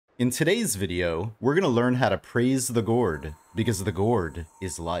In today's video, we're going to learn how to praise the gourd, because the gourd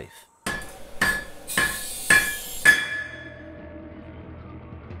is life.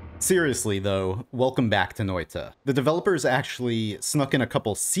 Seriously though, welcome back to Noita. The developers actually snuck in a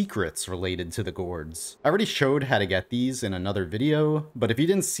couple secrets related to the gourds. I already showed how to get these in another video, but if you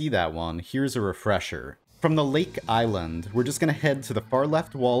didn't see that one, here's a refresher. From the lake island, we're just gonna head to the far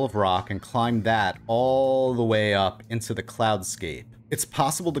left wall of rock and climb that all the way up into the cloudscape. It's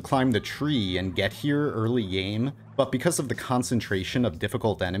possible to climb the tree and get here early game, but because of the concentration of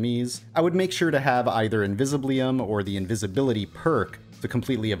difficult enemies, I would make sure to have either Invisibilium or the invisibility perk to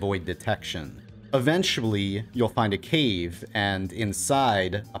completely avoid detection. Eventually, you'll find a cave, and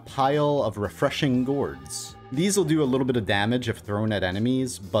inside, a pile of refreshing gourds. These will do a little bit of damage if thrown at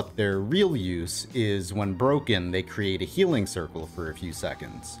enemies, but their real use is when broken, they create a healing circle for a few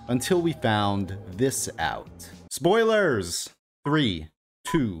seconds, until we found this out. Spoilers! 3,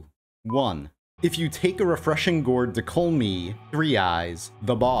 2, 1. If you take a refreshing gourd to Colmy, Three Eyes,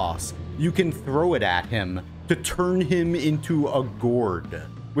 the boss, you can throw it at him to turn him into a gourd,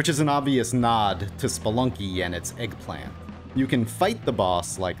 which is an obvious nod to Spelunky and its eggplant. You can fight the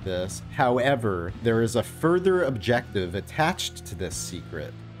boss like this, however, there is a further objective attached to this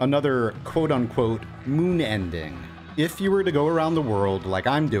secret, another quote-unquote moon ending. If you were to go around the world like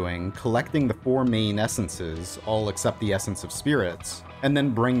I'm doing, collecting the 4 main essences, all except the essence of spirits, and then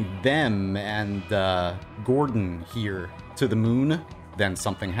bring them and Gordon here to the moon, then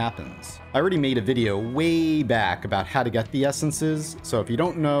something happens. I already made a video way back about how to get the essences, so if you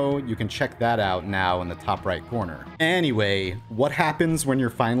don't know, you can check that out now in the top right corner. Anyway, what happens when you're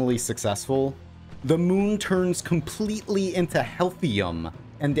finally successful? The moon turns completely into Healthium,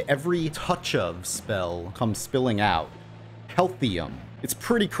 and every touch of spell comes spilling out. Healthium. It's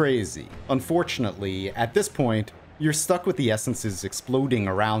pretty crazy. Unfortunately, at this point, you're stuck with the essences exploding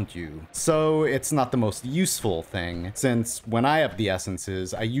around you, so it's not the most useful thing, since when I have the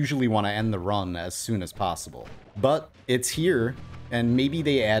essences, I usually want to end the run as soon as possible. But it's here, and maybe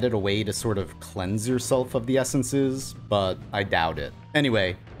they added a way to sort of cleanse yourself of the essences, but I doubt it.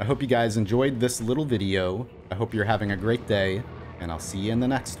 Anyway, I hope you guys enjoyed this little video, I hope you're having a great day, and I'll see you in the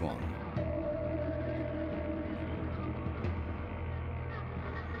next one.